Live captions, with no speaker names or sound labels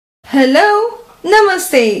Hello,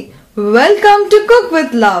 Namaste. Welcome to Cook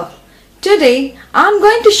with Love. Today I'm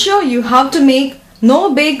going to show you how to make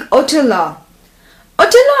No Bake Oatella.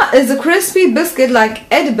 Oatella is a crispy biscuit-like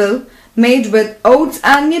edible made with oats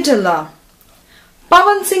and Nutella.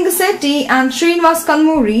 Pawan Singh Sethi and Srinivas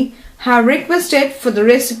Kanmuri have requested for the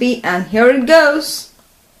recipe, and here it goes.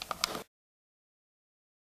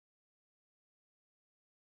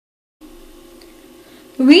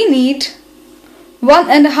 We need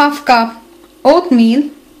 1½ cup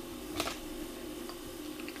oatmeal,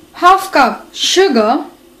 ½ cup sugar,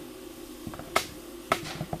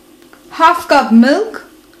 ½ cup milk,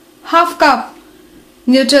 ½ cup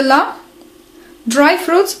Nutella, dry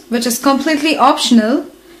fruits which is completely optional,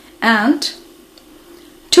 and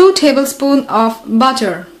 2 tablespoons of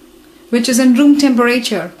butter which is in room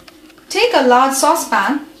temperature. Take a large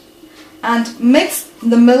saucepan and mix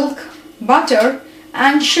the milk, butter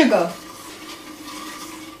and sugar.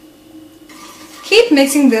 Keep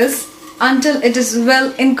mixing this until it is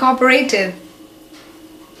well incorporated.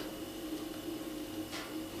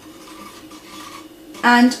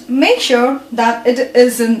 And make sure that it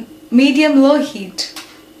is in medium-low heat.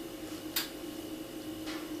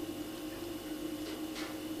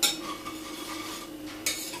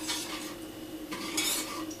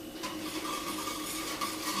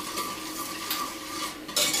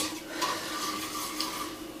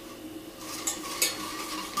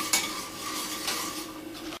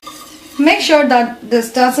 Make sure that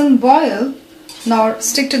this doesn't boil nor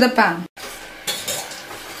stick to the pan.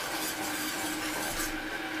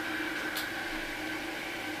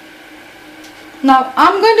 Now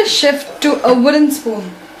I'm going to shift to a wooden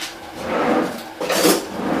spoon.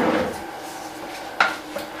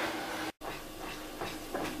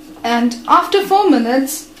 And after 4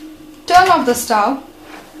 minutes, turn off the stove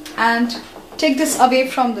and take this away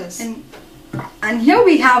from this. And here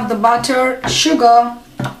we have the butter, sugar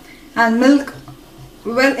and milk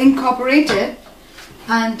well incorporated,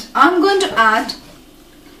 and I'm going to add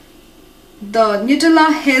the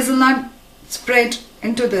Nutella hazelnut spread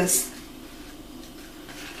into this.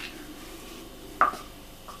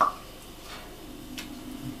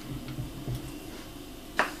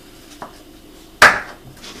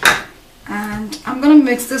 And I'm going to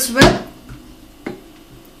mix this well.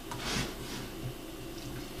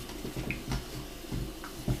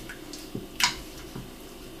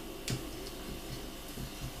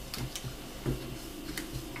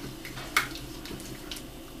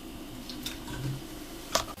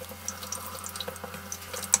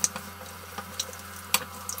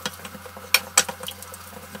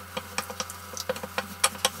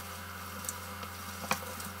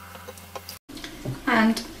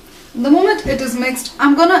 And the moment it is mixed,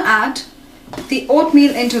 I'm gonna add the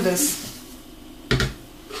oatmeal into this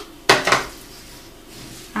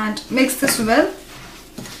and mix this well.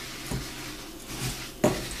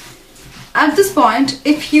 At this point,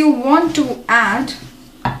 if you want to add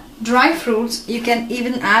dry fruits, you can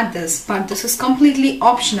even add this, but this is completely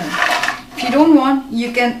optional. If you don't want,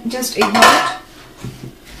 you can just ignore it.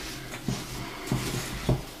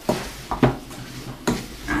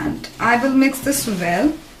 I will mix this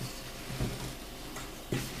well.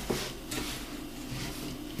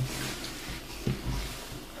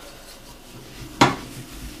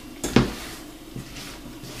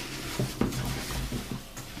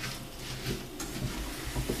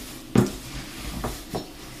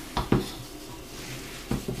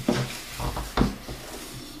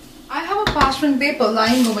 I have a parchment paper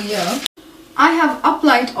lying over here. I have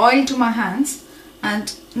applied oil to my hands,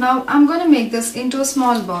 and now I'm going to make this into a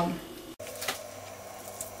small ball.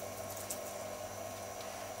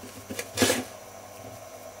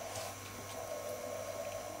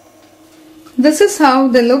 This is how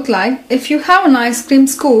they look like. If you have an ice cream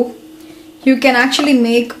scoop, you can actually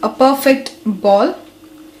make a perfect ball,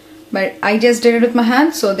 but I just did it with my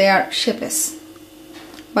hands, so they are shapeless.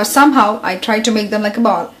 But somehow I tried to make them like a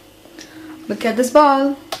ball. Look at this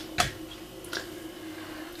ball.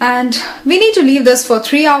 And we need to leave this for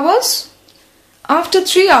 3 hours. After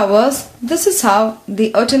 3 hours, this is how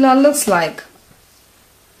the Oatella looks like.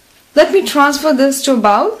 Let me transfer this to a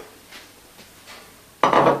bowl.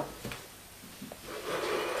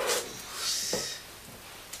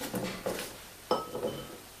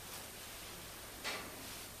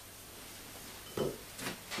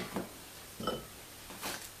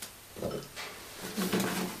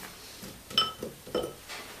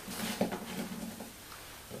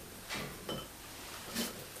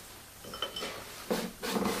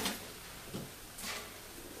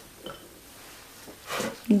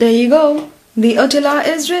 There you go. The Oatella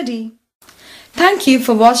is ready. Thank you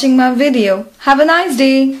for watching my video. Have a nice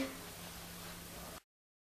day.